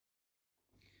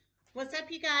What's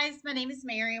up, you guys? My name is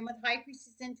Mary. I'm with High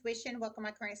Priestess Intuition. Welcome,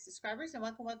 my current subscribers, and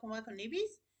welcome, newbies.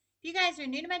 If you guys are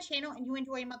new to my channel and you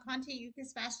enjoy my content, you can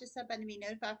smash this up button to be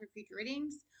notified for future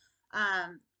readings.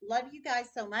 Love you guys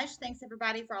so much. Thanks,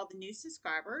 everybody, for all the new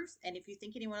subscribers. And if you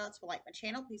think anyone else will like my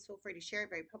channel, please feel free to share it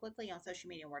very publicly on social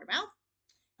media and word of mouth.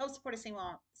 Help support a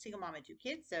single mom and two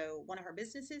kids, so one of her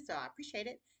businesses, so I appreciate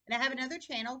it. And I have another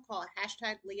channel called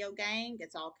 #LeoGang.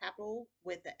 It's all capital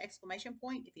with the exclamation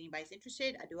point. If anybody's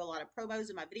interested, I do a lot of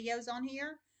promos in my videos on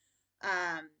here.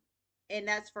 Um, and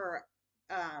that's for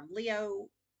Leo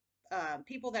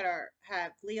people that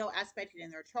have Leo aspected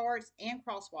in their charts and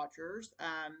cross watchers.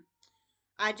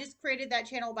 I just created that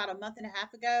channel about a month and a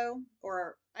half ago,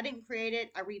 or I didn't create it.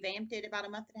 I revamped it about a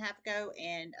month and a half ago,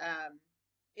 and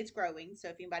it's growing. So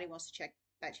if anybody wants to check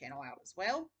that channel out as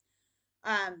well.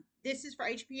 This is for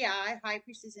HPI, High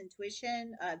Priestess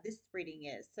Intuition. This reading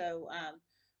is. So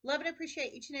love and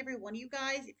appreciate each and every one of you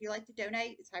guys. If you'd like to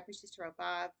donate, it's High Priestess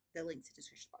 205. The link's in the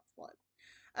description box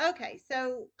below. Okay,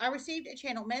 so I received a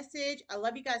channel message. I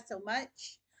love you guys so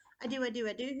much. I do. I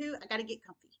gotta get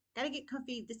comfy. Gotta get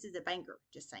comfy. This is a banger.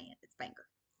 Just saying, it's banger.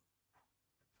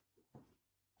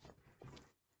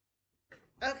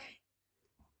 Okay.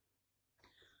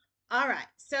 All right.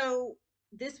 So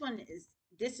this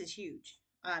is huge.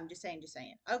 Just saying, just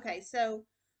saying. Okay, so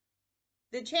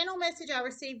the channel message I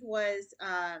received was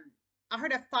I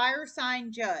heard a fire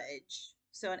sign judge.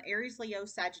 So an Aries Leo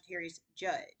Sagittarius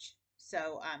judge.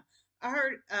 So I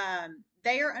heard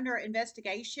they are under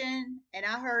investigation, and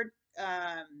I heard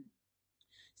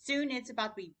soon it's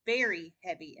about to be very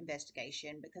heavy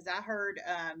investigation because I heard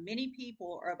many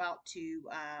people are about to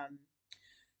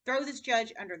throw this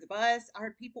judge under the bus. I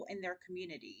heard people in their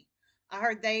community. I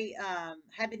heard they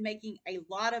have been making a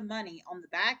lot of money on the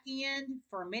back end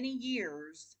for many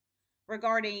years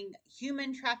regarding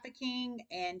human trafficking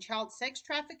and child sex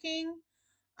trafficking.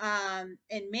 And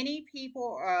many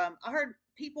people, I heard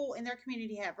people in their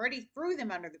community have already threw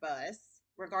them under the bus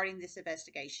regarding this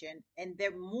investigation, and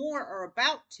there more are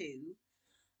about to.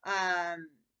 Um,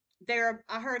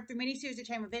 I heard through many series of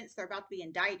chain events, they're about to be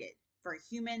indicted for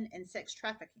human and sex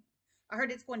trafficking. I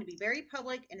heard it's going to be very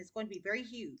public and it's going to be very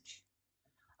huge.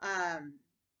 Um,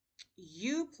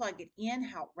 you plug it in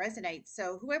how it resonates.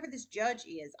 So whoever this judge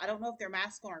is, I don't know if they're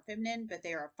masculine or feminine, but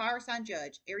they are a fire sign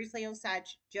judge, Aries Leo Sag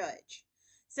judge.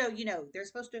 So they're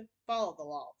supposed to follow the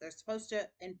law. They're supposed to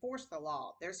enforce the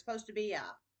law. They're supposed to be a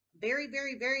very,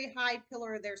 very, very high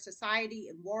pillar of their society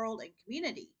and world and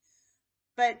community.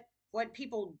 But what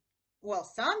people, well,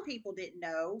 some people didn't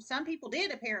know, some people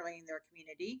did apparently in their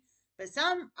community, but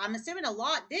some, I'm assuming a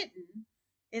lot didn't,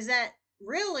 is that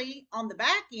really on the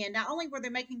back end, not only were they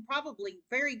making probably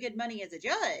very good money as a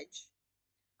judge,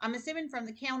 I'm assuming from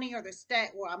the county or the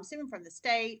state, well, I'm assuming from the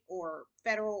state or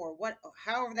federal or what,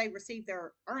 however they receive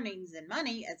their earnings and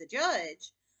money as a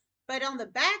judge. But on the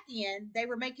back end, they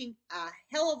were making a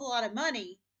hell of a lot of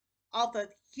money off of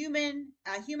human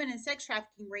and sex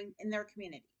trafficking ring in their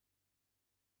community.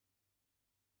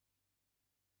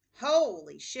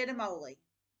 Holy shit moly.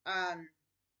 Um,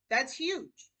 that's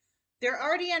huge. They're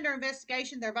already under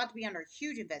investigation. They're about to be under a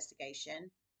huge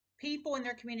investigation. People in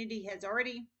their community has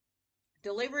already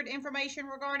delivered information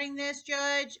regarding this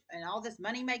judge and all this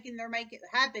money making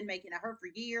have been making, I heard, for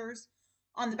years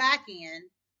on the back end,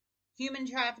 human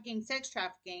trafficking, sex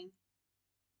trafficking,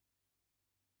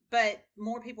 but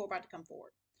more people are about to come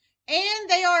forward. And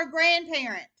they are a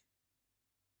grandparent.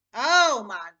 Oh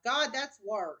my God, that's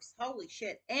worse. Holy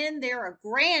shit. And they're a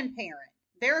grandparent.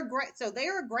 So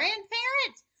they're a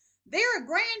grandparent? They're a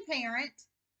grandparent.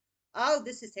 Oh,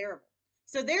 this is terrible.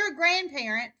 So they're a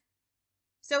grandparent.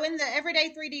 So in the everyday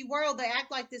 3D world, they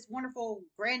act like this wonderful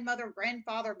grandmother,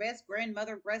 grandfather, best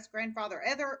grandmother, best grandfather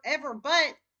ever.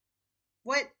 But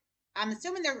what I'm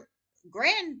assuming their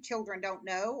grandchildren don't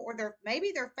know, or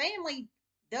maybe their family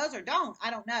does or don't.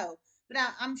 I don't know. But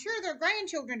I'm sure their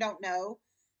grandchildren don't know.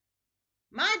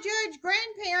 My judge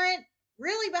grandparent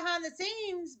really behind the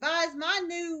scenes buys my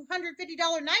new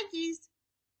 $150 Nikes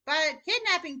by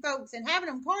kidnapping folks and having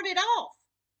them carted off.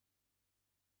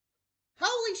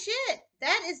 Holy shit.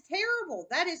 That is terrible.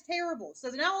 That is terrible. So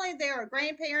not only they're a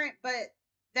grandparent, but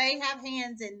they have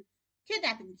hands in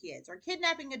kidnapping kids or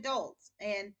kidnapping adults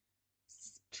and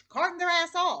carting their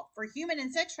ass off for human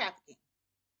and sex trafficking.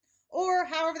 Or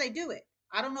however they do it.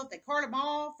 I don't know if they cart them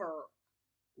off or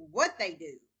what they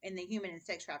do in the human and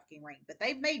sex trafficking ring, but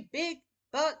they've made big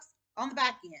bucks on the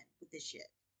back end with this shit.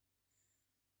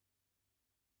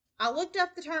 I looked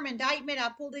up the term indictment.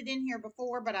 I pulled it in here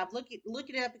before, but I've looked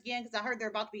it up again because I heard they're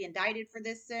about to be indicted for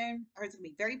this soon. I heard it's gonna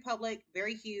be very public,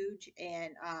 very huge,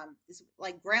 and it's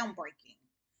like groundbreaking.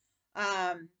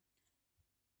 Um,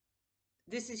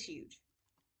 This is huge.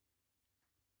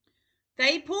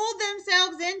 They pulled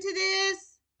themselves into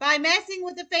this by messing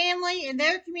with the family in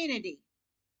their community.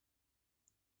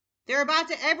 They're about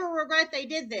to ever regret they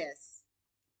did this.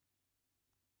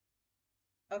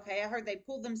 Okay, I heard they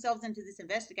pulled themselves into this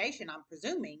investigation, I'm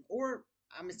presuming, or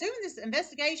I'm assuming this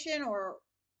investigation, or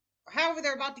however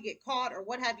they're about to get caught, or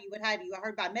what have you, what have you. I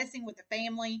heard by messing with the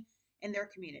family in their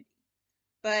community.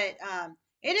 But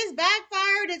it is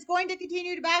backfired. It's going to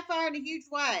continue to backfire in a huge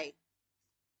way.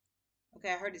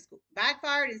 Okay, I heard it's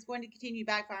backfired. It's going to continue to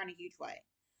backfire in a huge way.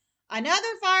 Another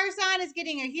fire sign is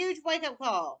getting a huge wake-up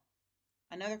call.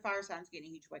 Another fire sign is getting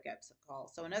a huge wake-up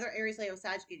call. So another Aries Leo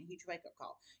side is getting a huge wake-up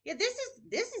call. Yeah,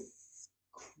 this is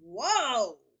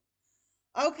whoa.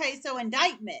 Okay, so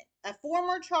indictment, a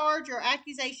former charge or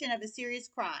accusation of a serious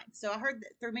crime. So I heard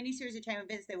that through many series of chain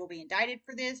events, they will be indicted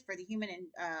for this, for the human and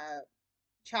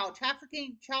child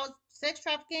trafficking, child sex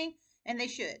trafficking, and they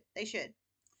should. They should.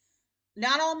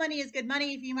 Not all money is good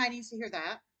money. If you might need to hear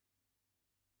that.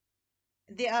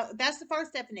 That's the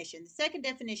first definition. The second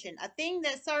definition, a thing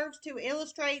that serves to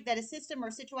illustrate that a system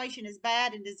or situation is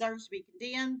bad and deserves to be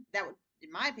condemned. That would,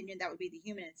 in my opinion, that would be the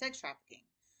human and sex trafficking.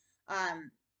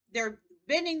 They're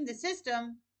bending the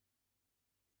system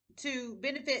to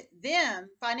benefit them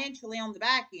financially on the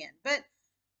back end. But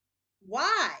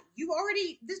why?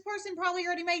 This person probably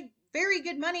already made very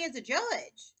good money as a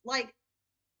judge. Like,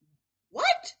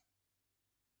 what?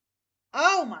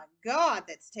 Oh my God,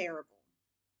 that's terrible.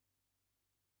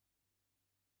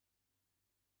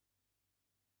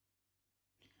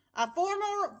 A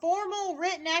formal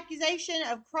written accusation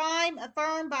of crime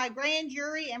affirmed by a grand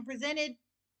jury and presented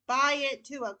by it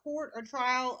to a court or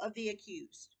trial of the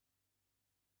accused.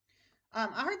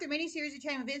 I heard through many series of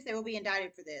chain events they will be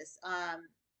indicted for this.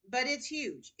 But it's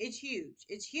huge. It's huge.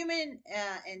 It's human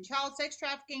and child sex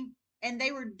trafficking, and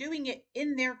they were doing it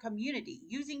in their community,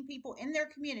 using people in their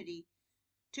community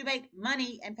to make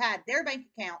money and pad their bank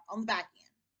account on the back end.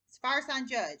 It's fire sign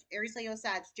judge, Aries Leo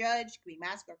side's judge, could be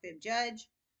masculine or fem judge.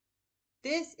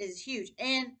 This is huge,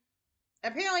 and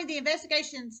apparently the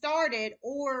investigation started,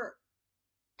 or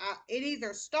it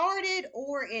either started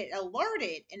or it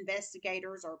alerted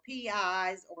investigators or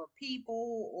PIs or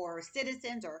people or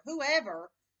citizens or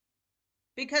whoever,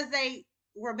 because they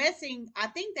were messing. I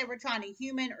think they were trying to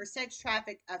human or sex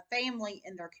traffic a family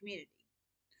in their community.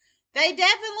 They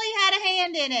definitely had a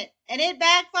hand in it, and it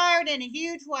backfired in a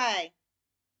huge way.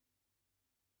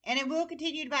 And it will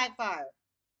continue to backfire.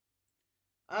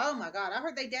 Oh my God, I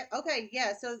heard they okay,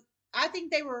 yeah, so I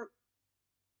think they were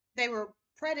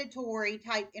predatory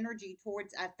type energy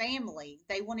towards a family.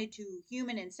 They wanted to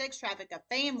human and sex traffic a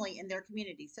family in their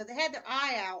community. So they had their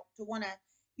eye out to want to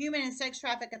human and sex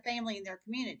traffic a family in their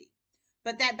community.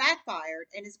 But that backfired,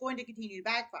 and it's going to continue to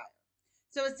backfire.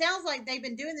 So it sounds like they've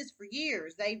been doing this for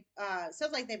years. They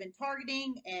sounds like they've been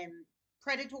targeting and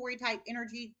predatory type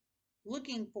energy,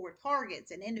 looking for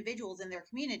targets and individuals in their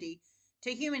community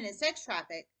to human and sex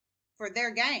traffic for their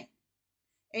gain.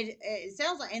 It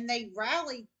sounds like, and they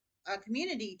rallied a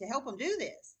community to help them do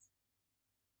this.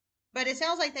 But it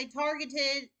sounds like they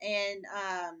targeted and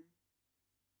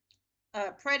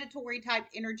predatory type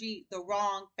energy the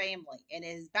wrong family, and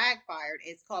it has backfired.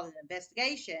 It's called an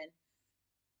investigation,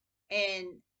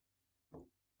 and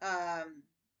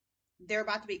they're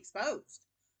about to be exposed.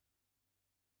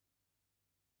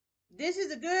 This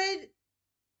is a good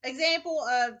example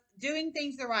of doing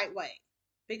things the right way,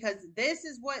 because this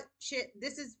is what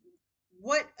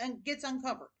gets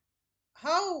uncovered.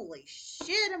 Holy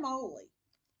shit, I'm holy.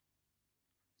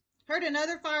 Heard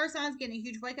another fire sign's getting a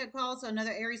huge wake-up call, so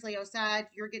another Aries Leo side,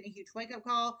 you're getting a huge wake-up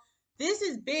call. This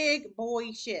is big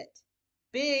boy shit.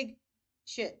 Big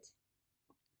shit.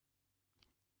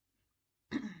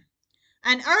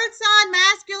 An earth sign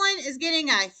masculine is getting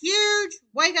a huge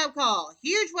wake-up call.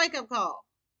 Huge wake-up call.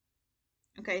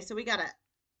 Okay, so we got a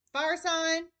fire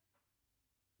sign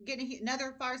getting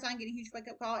another fire sign getting a huge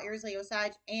wake-up call, Aries Leo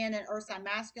side, and an earth sign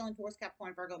masculine, Taurus,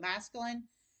 Capricorn, Virgo masculine.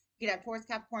 You could have Taurus,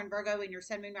 Capricorn, Virgo in your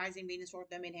Sun, Moon, Rising, Venus, North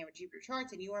Node, Hammer, Jupiter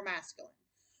charts, and you are masculine.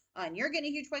 And you're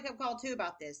getting a huge wake-up call, too,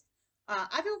 about this.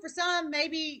 I feel for some,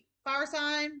 maybe fire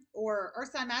sign or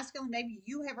earth sign masculine, maybe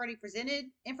you have already presented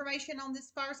information on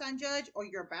this fire sign judge, or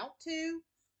you're about to,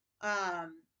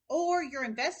 or you're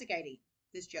investigating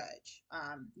this judge.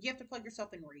 You have to plug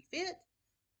yourself in where you fit.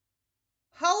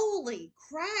 Holy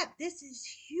crap, this is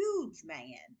huge,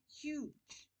 man. Huge.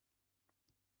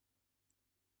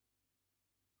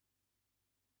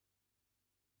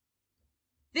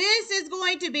 This is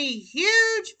going to be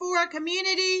huge for a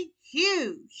community.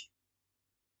 Huge.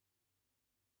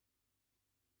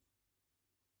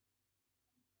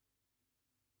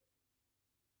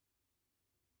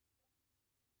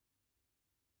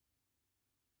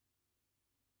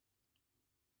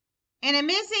 And a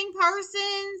missing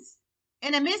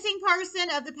person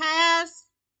of the past,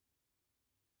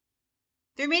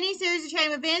 through many series of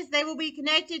chain events, they will be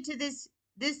connected to this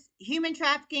human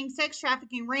trafficking, sex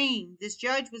trafficking ring this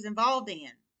judge was involved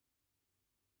in.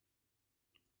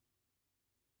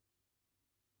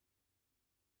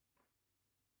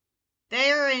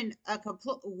 They are in a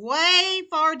way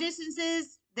far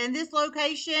distances than this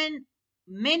location,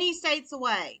 many states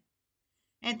away.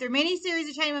 And through many series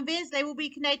of chain events, they will be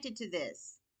connected to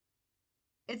this.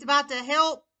 It's about to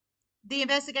help the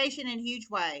investigation in a huge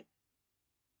way.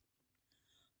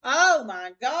 Oh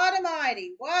my God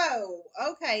Almighty! Whoa.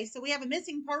 Okay, so we have a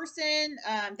missing person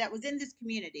that was in this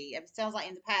community. It sounds like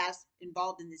in the past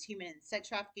involved in this human and sex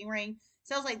trafficking ring.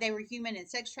 Sounds like they were human and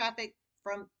sex trafficked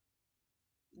from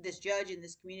this judge in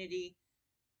this community.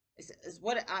 Is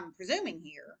what I'm presuming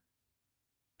here.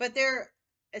 But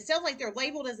it sounds like they're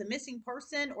labeled as a missing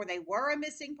person, or they were a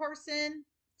missing person.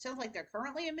 It sounds like they're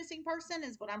currently a missing person,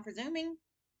 is what I'm presuming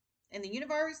in the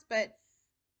universe. But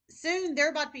soon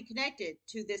they're about to be connected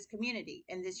to this community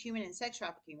and this human and sex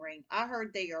trafficking ring. I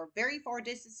heard they are very far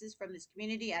distances from this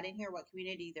community. I didn't hear what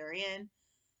community they're in.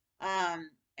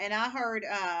 And I heard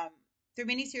through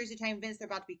many series of chain events, they're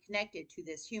about to be connected to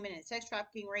this human and sex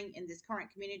trafficking ring in this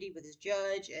current community with this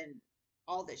judge and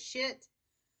all this shit.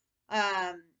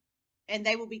 And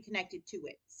they will be connected to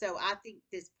it. So I think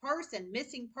this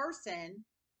missing person,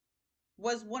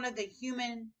 was one of the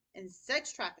human and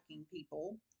sex trafficking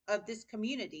people of this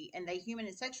community, and they human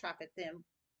and sex traffic them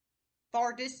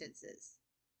far distances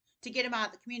to get them out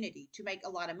of the community to make a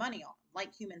lot of money on them,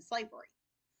 like human slavery.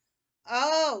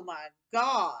 Oh my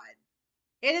God.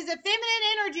 It is a feminine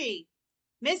energy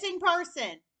missing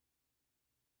person.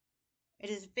 It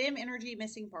is a fem energy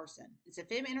missing person. It's a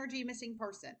fem energy missing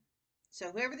person. So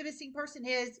whoever the missing person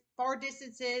is, far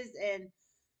distances and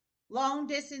long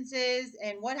distances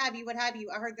and what have you,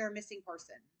 I heard they're a missing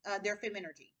person. They're fem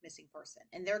energy missing person.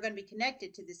 And they're going to be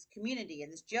connected to this community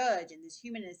and this judge and this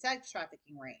human and sex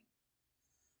trafficking ring.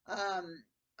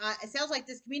 It sounds like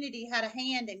this community had a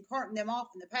hand in carting them off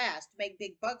in the past to make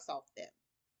big bucks off them,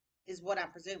 is what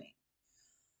I'm presuming.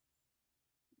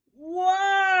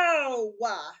 Whoa!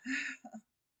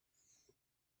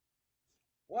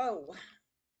 Whoa.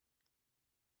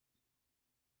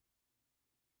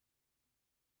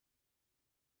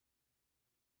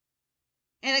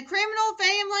 And a criminal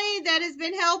family that has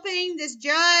been helping this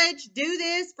judge do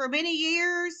this for many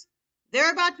years,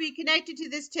 they're about to be connected to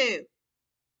this too.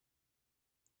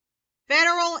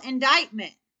 Federal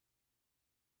indictment.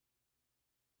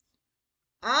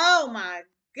 Oh my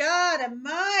God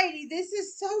Almighty, this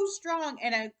is so strong.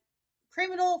 And a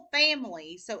criminal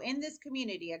family, so in this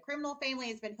community, a criminal family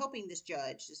has been helping this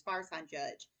judge, this fire sign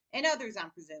judge, and others, I'm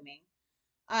presuming,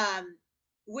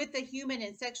 with the human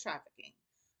and sex trafficking.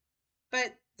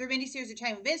 But through many series of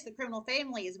chain events, the criminal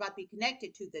family is about to be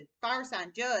connected to the fire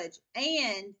sign judge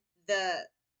and the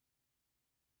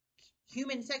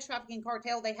human sex trafficking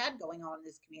cartel they had going on in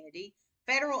this community.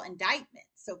 Federal indictment.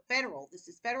 So federal. This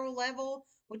is federal level,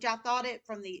 which I thought it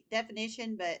from the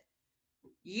definition, but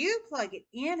you plug it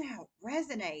in how it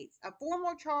resonates. A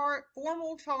formal charge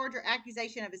or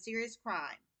accusation of a serious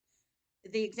crime.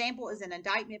 The example is an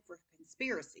indictment for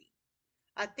conspiracy.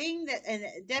 A thing that, and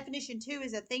definition 2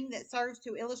 is a thing that serves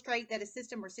to illustrate that a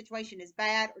system or situation is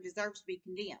bad or deserves to be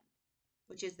condemned,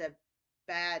 which is the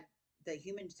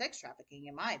human sex trafficking,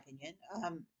 in my opinion.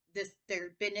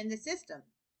 They've been in the system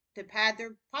to pad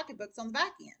their pocketbooks on the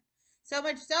back end. So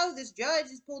much so, this judge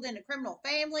is pulled in a criminal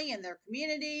family and their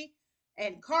community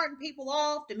and carting people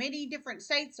off to many different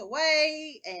states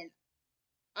away. And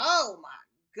oh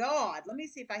my God, let me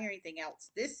see if I hear anything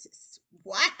else. This is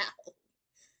wow.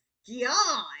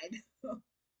 God.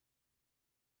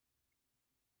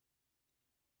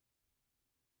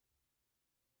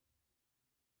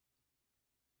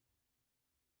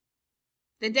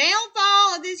 The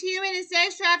downfall of this human and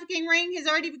sex trafficking ring has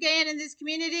already begun in this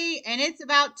community, and it's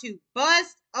about to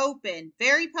bust open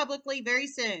very publicly very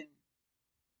soon.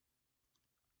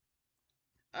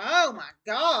 Oh my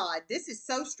God, this is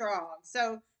so strong.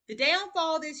 So the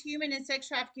downfall of this human and sex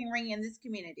trafficking ring in this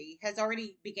community has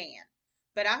already began.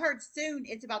 But I heard soon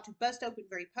it's about to bust open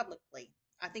very publicly.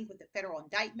 I think with the federal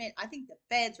indictment, I think the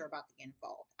feds are about to get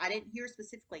involved. I didn't hear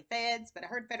specifically feds, but I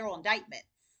heard federal indictment.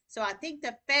 So I think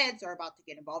the feds are about to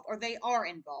get involved, or they are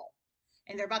involved.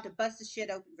 And they're about to bust this shit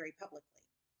open very publicly.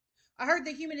 I heard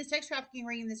the human and sex trafficking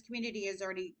ring in this community has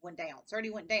already went down. It's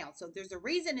already went down. So there's a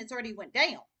reason it's already went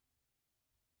down.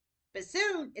 But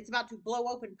soon it's about to blow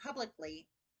open publicly,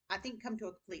 I think come to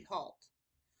a complete halt.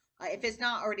 If it's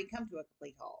not already come to a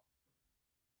complete halt.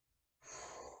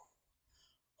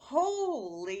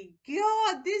 Holy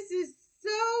God, this is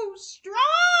so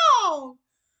strong.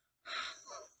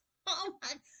 Oh my,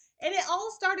 and it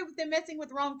all started with them messing with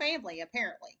the wrong family,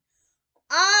 apparently.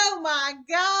 Oh my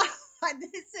God,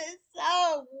 this is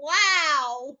so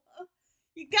wow.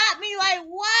 You got me like,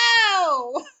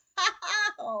 wow.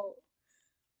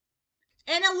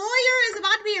 And a lawyer is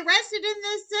about to be arrested in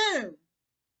this soon.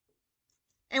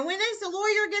 And when this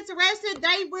lawyer gets arrested,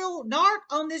 they will narc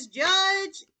on this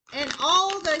judge and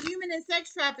all the human and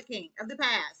sex trafficking of the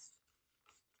past.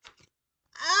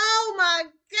 Oh my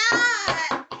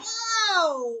God.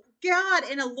 Oh God.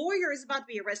 And a lawyer is about to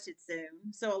be arrested soon.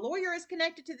 So a lawyer is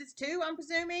connected to this too, I'm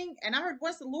presuming. And I heard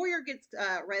once the lawyer gets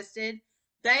arrested,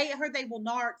 they will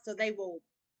narc, so they will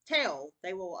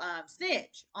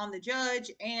snitch on the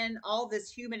judge and all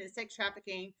this human and sex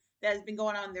trafficking that has been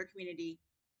going on in their community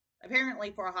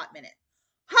apparently for a hot minute.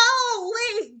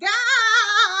 Holy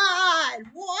God!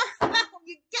 Wow,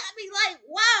 you got me like,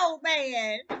 wow,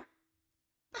 man.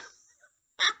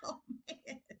 Oh,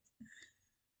 man.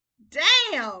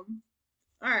 Damn. All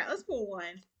right, let's pull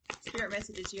one. Spirit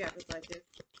messages you have reflective.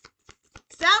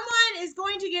 Someone is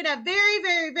going to get a very,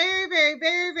 very, very, very,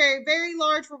 very, very, very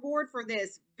large reward for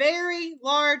this. Very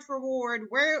large reward.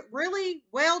 Really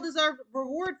well-deserved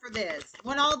reward for this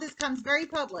when all this comes very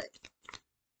public.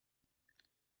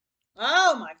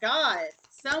 Oh my God.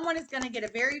 Someone is going to get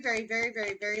a very, very, very,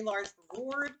 very, very large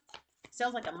reward.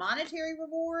 Sounds like a monetary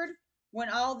reward when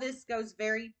all this goes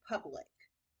very public.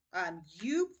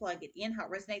 You plug it in how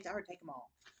it resonates. I heard take them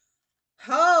all.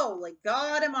 Holy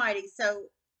God Almighty. So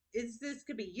this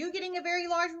could be you getting a very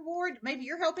large reward. Maybe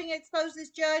you're helping expose this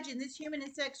judge in this human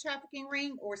and sex trafficking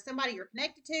ring, or somebody you're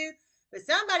connected to, but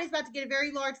somebody's about to get a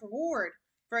very large reward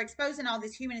for exposing all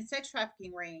this human and sex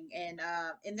trafficking ring and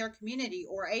in their community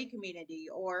or a community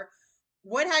or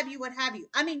what have you.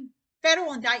 I mean,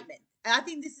 federal indictment. I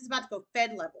think this is about to go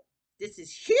Fed level. This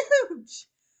is huge.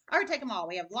 All right, take them all.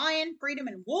 We have lion, freedom,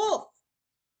 and wolf.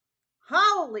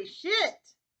 Holy shit.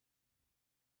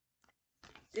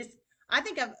 This, I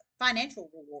think, of financial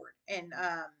reward, and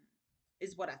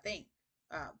is what I think.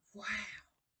 Wow.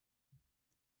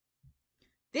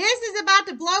 This is about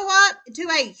to blow up to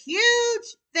a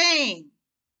huge thing.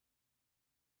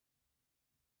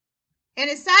 And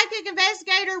a psychic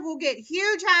investigator will get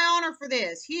huge high honor for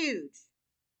this. Huge.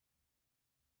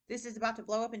 This is about to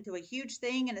blow up into a huge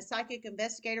thing, and a psychic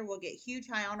investigator will get huge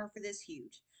high honor for this.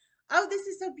 Huge. Oh, this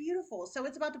is so beautiful. So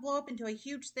it's about to blow up into a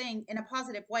huge thing in a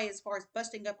positive way as far as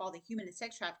busting up all the human and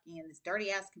sex trafficking in this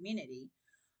dirty ass community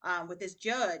with this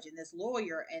judge and this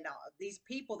lawyer and these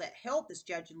people that help this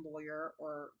judge and lawyer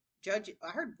or judge.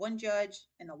 I heard one judge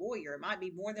and a lawyer. It might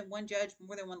be more than one judge,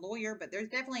 more than one lawyer, but there's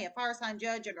definitely a fire sign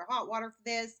judge under hot water for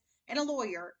this and a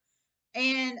lawyer.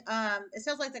 And it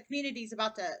sounds like the community is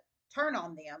about to turn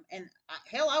on them. And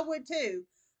hell, I would too.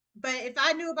 But if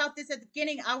I knew about this at the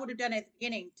beginning, I would have done it at the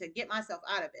beginning to get myself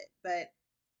out of it. But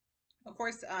of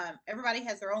course, everybody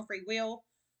has their own free will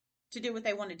to do what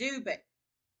they want to do. But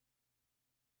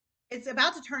it's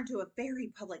about to turn to a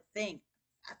very public thing.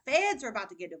 Feds are about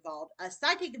to get involved. A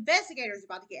psychic investigator is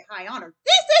about to get high honor.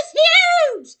 This is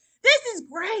huge. This is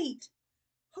great.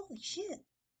 Holy shit.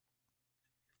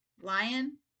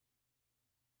 Lion.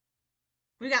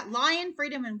 We got lion,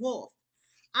 freedom, and wolf.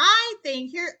 I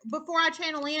think here, before I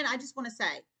channel in, I just want to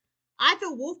say, I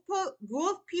feel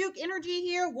wolf puke energy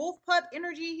here, wolf pup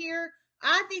energy here.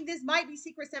 I think this might be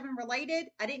Secret 7 related.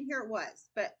 I didn't hear it was,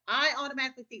 but I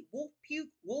automatically think wolf puke,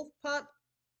 wolf pup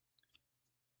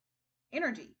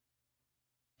energy.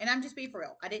 And I'm just being for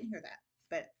real. I didn't hear that,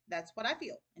 but that's what I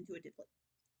feel intuitively.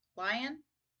 Lion.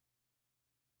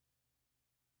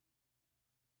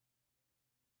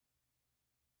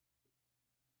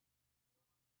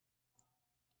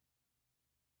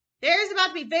 There's about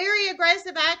to be very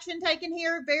aggressive action taken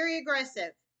here. Very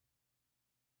aggressive.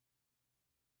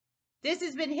 This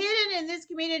has been hidden in this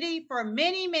community for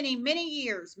many, many, many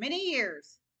years. Many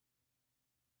years.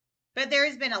 But there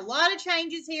has been a lot of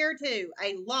changes here too.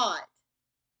 A lot.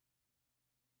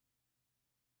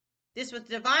 This was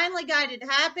divinely guided to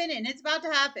happen, and it's about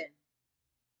to happen.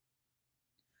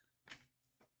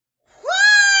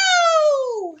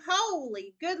 Woo!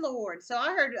 Holy good Lord. So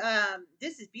I heard,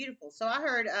 this is beautiful. So I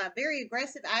heard very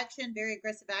aggressive action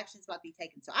is about to be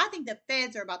taken. So I think the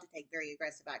feds are about to take very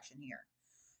aggressive action here,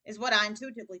 is what I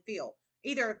intuitively feel.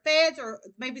 Either feds or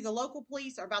maybe the local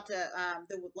police are about to,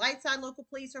 the light side local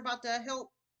police are about to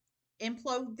help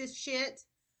implode this shit.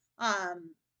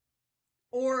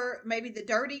 Or maybe the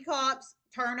dirty cops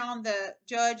turn on the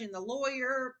judge and the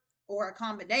lawyer, or a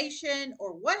combination,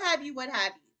 or what have you.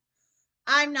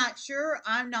 I'm not sure.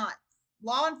 I'm not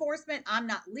law enforcement. I'm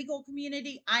not legal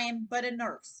community. I am but a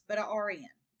nurse, but a RN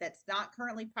that's not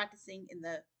currently practicing in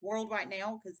the world right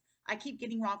now because I keep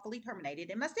getting wrongfully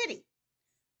terminated in my city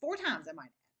 4 times, I might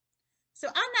add. So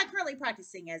I'm not currently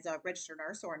practicing as a registered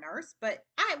nurse or a nurse, but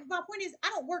my point is I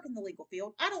don't work in the legal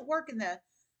field. I don't work in the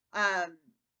um,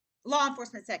 law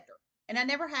enforcement sector, and I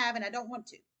never have, and I don't want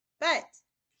to. But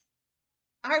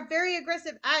our very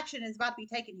aggressive action is about to be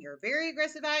taken here. Very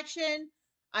aggressive action.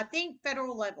 I think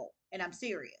federal level, and I'm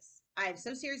serious. I am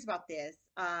so serious about this.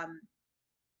 And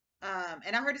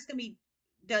I heard it's going to be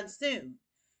done soon.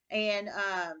 And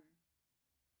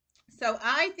so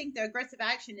I think the aggressive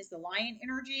action is the lion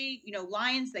energy. You know,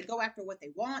 lions, they go after what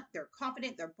they want. They're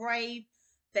confident. They're brave.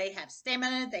 They have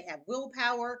stamina. They have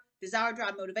willpower, desire,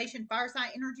 drive, motivation, fire sign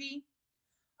energy.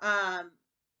 Um,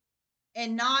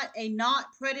 and not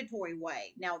predatory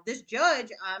way. Now, this judge,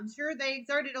 I'm sure they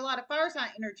exerted a lot of fire sign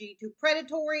energy to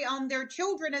predatory on their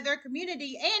children of their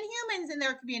community and humans in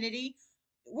their community.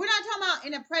 We're not talking about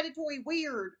in a predatory,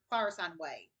 weird fire sign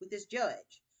way with this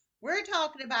judge. We're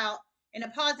talking about in a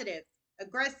positive,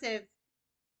 aggressive,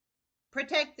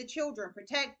 protect the children,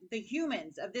 protect the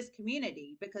humans of this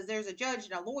community because there's a judge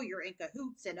and a lawyer in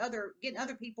cahoots and getting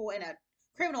other people in a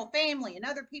criminal family and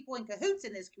other people in cahoots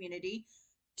in this community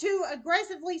to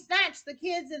aggressively snatch the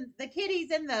kids and the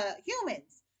kitties and the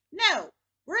humans. No,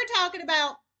 we're talking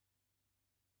about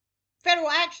federal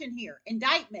action here,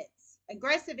 indictments,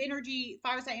 aggressive energy,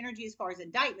 fire side energy as far as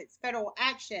indictments, federal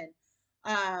action,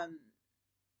 um,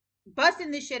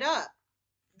 busting this shit up.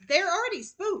 They're already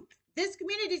spooked. This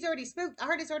community's already spooked. I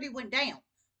heard it's already went down,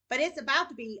 but it's about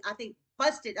to be, I think,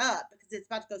 busted up because it's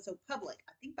about to go so public.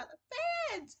 I think by the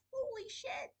feds. Holy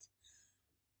shit.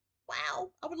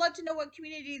 Wow. I would love to know what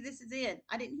community this is in.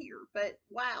 I didn't hear, but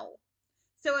wow.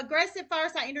 So aggressive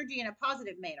fireside energy in a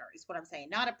positive manner is what I'm saying.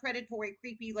 Not a predatory,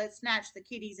 creepy, let's snatch the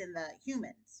kitties and the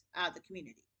humans out of the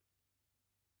community.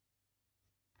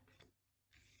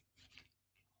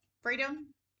 Freedom.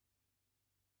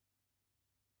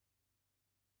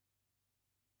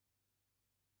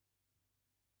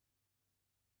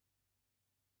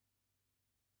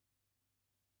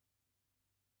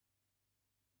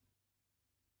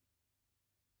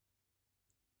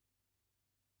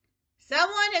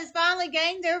 Someone has finally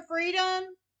gained their freedom.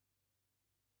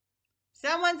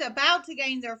 Someone's about to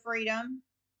gain their freedom.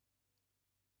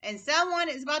 And someone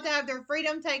is about to have their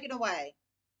freedom taken away.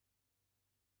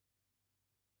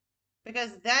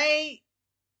 Because they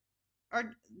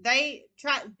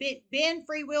try bend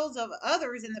free wills of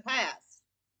others in the past.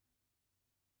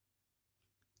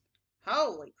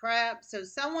 Holy crap. So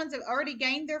someone's already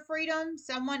gained their freedom.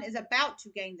 Someone is about to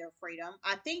gain their freedom.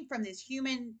 I think from this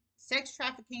human sex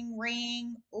trafficking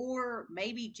ring or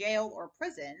maybe jail or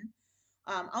prison.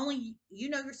 Only you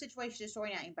know your situation is story,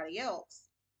 not anybody else.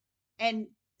 And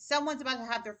someone's about to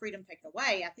have their freedom taken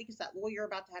away. I think it's that lawyer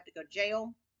about to have to go to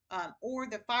jail, or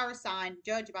the fire sign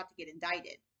judge about to get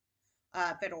indicted,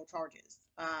 federal charges.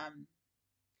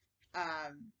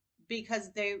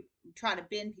 Because they try to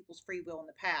bend people's free will in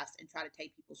the past and try to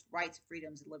take people's rights,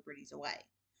 freedoms, and liberties away.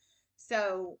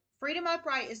 So freedom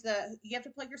upright is you have to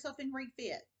plug yourself in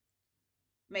refit.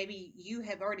 Maybe you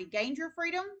have already gained your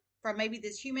freedom from maybe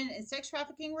this human and sex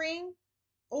trafficking ring,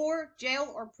 or jail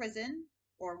or prison,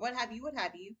 or what have you,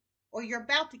 or you're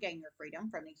about to gain your freedom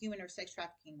from the human or sex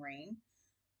trafficking ring,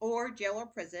 or jail or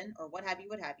prison, or what have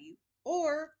you,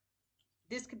 or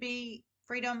this could be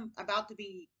freedom about to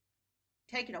be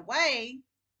taken away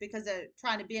because of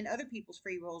trying to bend other people's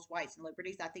free wills, rights, and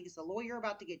liberties. I think it's the lawyer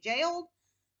about to get jailed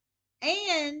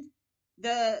and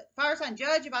the fire sign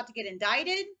judge about to get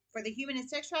indicted for the human and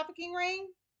sex trafficking ring,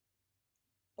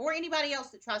 or anybody else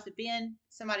that tries to bend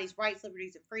somebody's rights,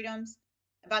 liberties, and freedoms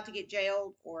about to get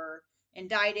jailed or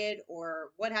indicted or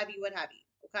what have you.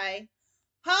 Okay.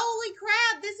 Holy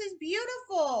crap. This is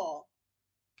beautiful.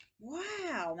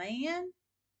 Wow, man.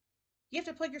 You have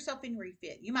to plug yourself in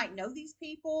refit. You might know these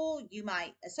people. You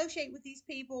might associate with these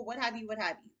people. What have you.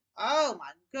 Oh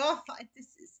my God.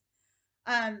 This is,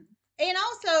 and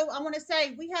also I want to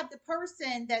say we have the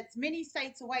person that's many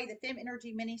states away, the fem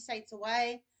energy many states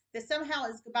away, that somehow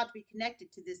is about to be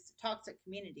connected to this toxic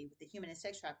community with the human and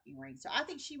sex trafficking ring. So I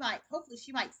think hopefully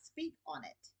she might speak on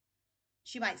it.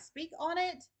 She might speak on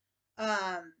it,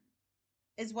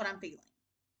 is what I'm feeling.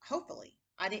 Hopefully.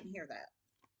 I didn't hear that.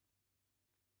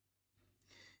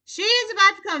 She is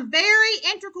about to become very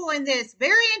integral in this,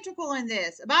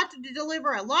 about to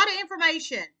deliver a lot of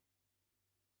information.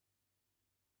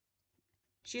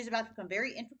 She is about to become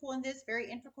very integral in this, very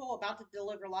integral, about to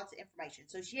deliver lots of information.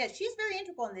 So she's very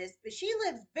integral in this, but she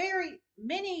lives very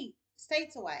many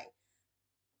states away.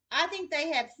 I think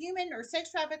they have human or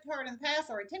sex trafficked her in the past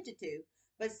or attempted to,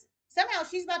 but somehow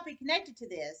she's about to be connected to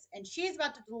this, and she is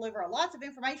about to deliver lots of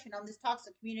information on this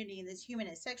toxic community and this human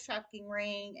and sex trafficking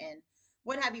ring and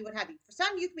what have you, what have you. For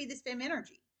some, you could be this femme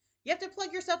energy. You have to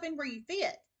plug yourself in where you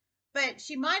fit. But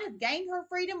she might have gained her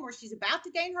freedom, or she's about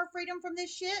to gain her freedom from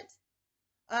this shit.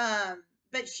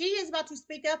 But she is about to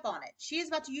speak up on it. She is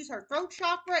about to use her throat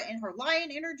chakra and her lion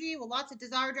energy with lots of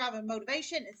desire, drive, and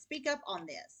motivation and speak up on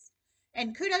this.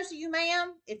 And kudos to you,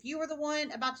 ma'am, if you were the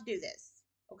one about to do this.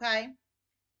 Okay?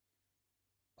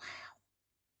 Wow.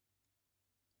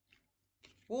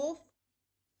 Wolf.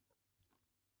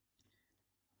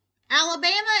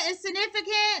 Alabama is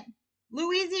significant.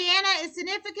 Louisiana is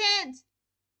significant.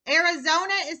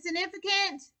 Arizona is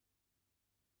significant.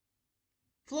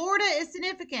 Florida is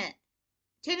significant.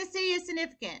 Tennessee is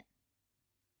significant.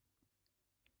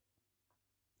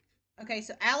 Okay,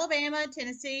 so Alabama,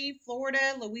 Tennessee,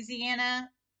 Florida, Louisiana,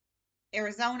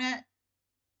 Arizona,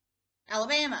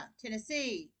 Alabama,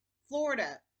 Tennessee,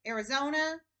 Florida,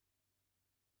 Arizona.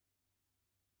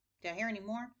 Did I hear any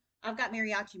more? I've got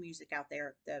mariachi music out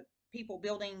there. The people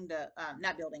building the,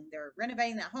 not building, they're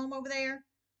renovating that home over there.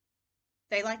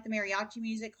 They like the mariachi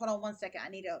music. Hold on one second. I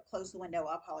need to close the window.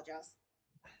 I apologize.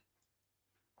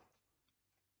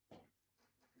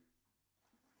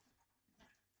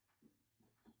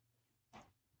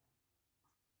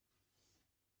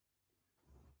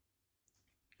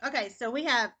 Okay, so we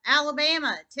have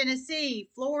Alabama, Tennessee,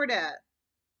 Florida,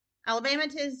 Alabama,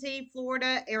 Tennessee,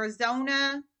 Florida,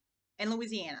 Arizona, and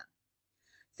Louisiana.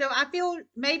 So I feel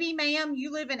maybe, ma'am,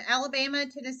 you live in Alabama,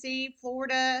 Tennessee,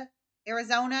 Florida,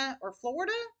 Arizona, or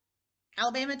Florida?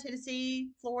 Alabama,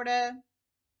 Tennessee, Florida,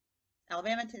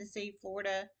 Alabama, Tennessee,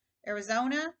 Florida,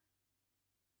 Arizona,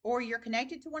 or you're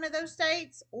connected to one of those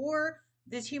states, or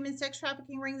this human sex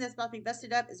trafficking ring that's about to be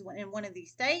busted up is in one of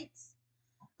these states.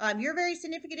 You're very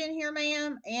significant in here,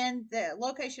 ma'am, and the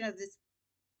location of this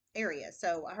area.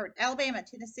 So I heard Alabama,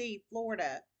 Tennessee,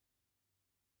 Florida,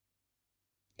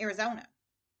 Arizona.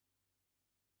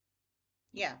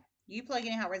 Yeah, you plug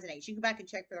in how it resonates. You can go back and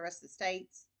check for the rest of the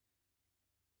states.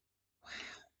 Wow.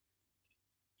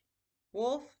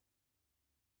 Wolf.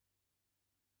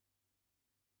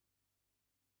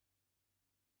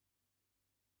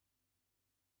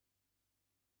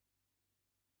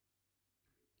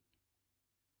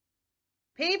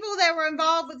 People that were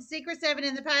involved with the Secret Seven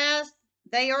in the past,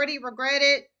 they already regret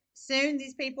it. Soon,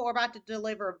 these people are about to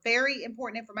deliver very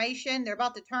important information. They're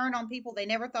about to turn on people they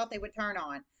never thought they would turn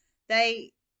on.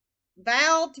 They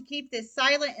vowed to keep this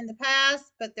silent in the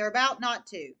past, but they're about not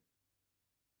to.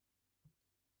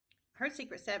 Heard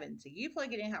Secret Seven, so you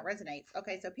plug it in how it resonates.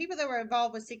 Okay, so people that were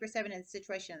involved with Secret Seven in the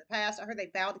situation in the past, I heard they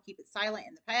vowed to keep it silent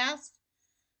in the past,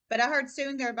 but I heard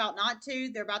soon they're about not to.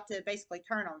 They're about to basically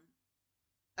turn on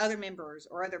other members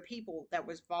or other people that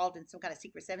was involved in some kind of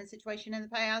Secret Seven situation in the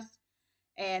past,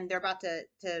 and they're about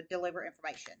to deliver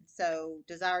information. So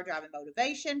desire, drive, and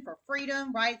motivation for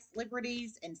freedom, rights,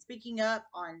 liberties, and speaking up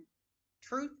on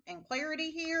truth and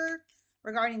clarity here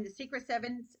regarding the Secret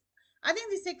Seven. I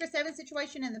think the Secret Seven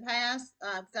situation in the past,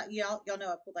 y'all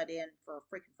know I pulled that in for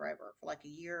freaking forever, for like a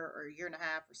year or a year and a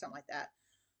half or something like that.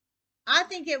 I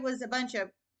think it was a bunch of,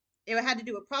 it had to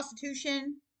do with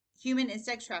prostitution, human and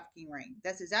sex trafficking ring.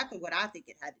 That's exactly what I think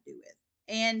it had to do with.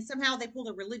 And somehow they pulled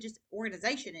a religious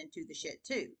organization into the shit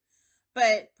too.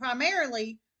 But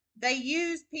primarily, they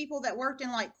used people that worked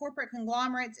in like corporate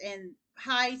conglomerates and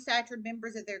high statured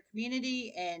members of their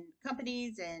community and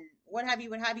companies and what have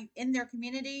you, in their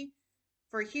community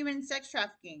for human sex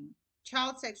trafficking,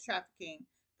 child sex trafficking,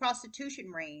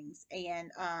 prostitution rings,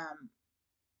 and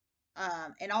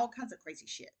all kinds of crazy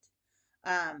shit.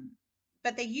 Um,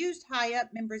 but they used high up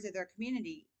members of their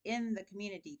community in the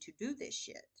community to do this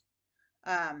shit.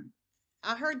 Um,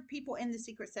 I heard people in the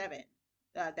Secret Seven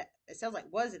that it sounds like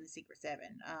was in the Secret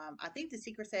Seven. I think the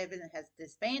Secret Seven has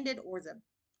disbanded or is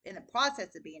in the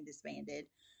process of being disbanded.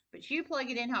 But you plug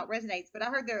it in how it resonates. But I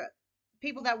heard there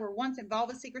people that were once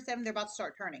involved with Secret Seven, they're about to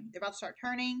start turning. They're about to start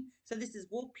turning. So this is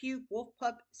wolf puke, wolf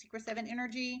pup, Secret Seven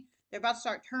energy. They're about to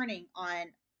start turning on,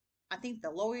 I think,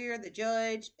 the lawyer, the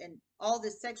judge, and all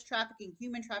this sex trafficking,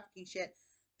 human trafficking shit.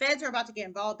 Feds are about to get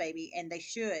involved, baby, and they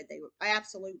should. They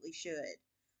absolutely should.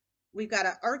 We've got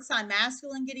an earth sign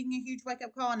masculine getting a huge wake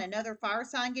up call and another fire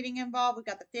sign getting involved. We've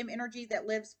got the femme energy that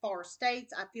lives far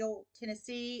states. I feel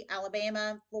Tennessee,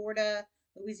 Alabama, Florida,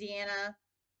 Louisiana,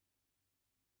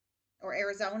 or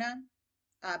Arizona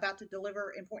about to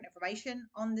deliver important information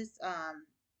on this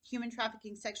human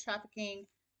trafficking, sex trafficking,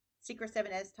 Secret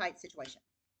 7S type situation.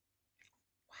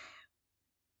 Wow.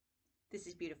 This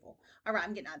is beautiful. All right,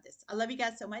 I'm getting on this. I love you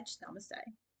guys so much. Namaste.